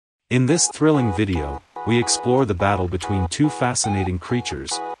In this thrilling video, we explore the battle between two fascinating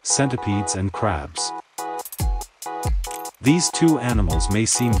creatures, centipedes and crabs. These two animals may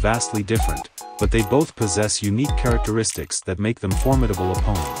seem vastly different, but they both possess unique characteristics that make them formidable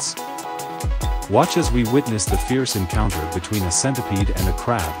opponents. Watch as we witness the fierce encounter between a centipede and a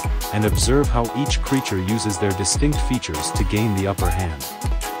crab, and observe how each creature uses their distinct features to gain the upper hand.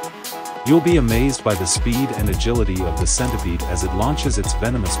 You'll be amazed by the speed and agility of the centipede as it launches its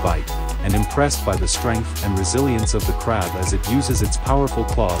venomous bite, and impressed by the strength and resilience of the crab as it uses its powerful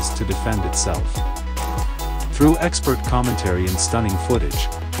claws to defend itself. Through expert commentary and stunning footage,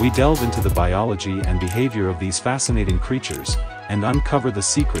 we delve into the biology and behavior of these fascinating creatures, and uncover the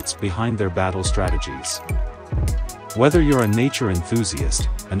secrets behind their battle strategies. Whether you're a nature enthusiast,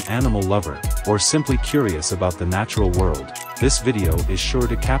 an animal lover, or simply curious about the natural world, this video is sure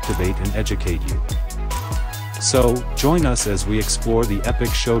to captivate and educate you. So, join us as we explore the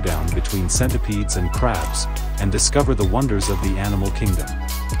epic showdown between centipedes and crabs, and discover the wonders of the animal kingdom.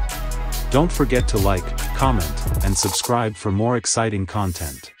 Don't forget to like, comment, and subscribe for more exciting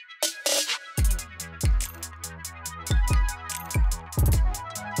content.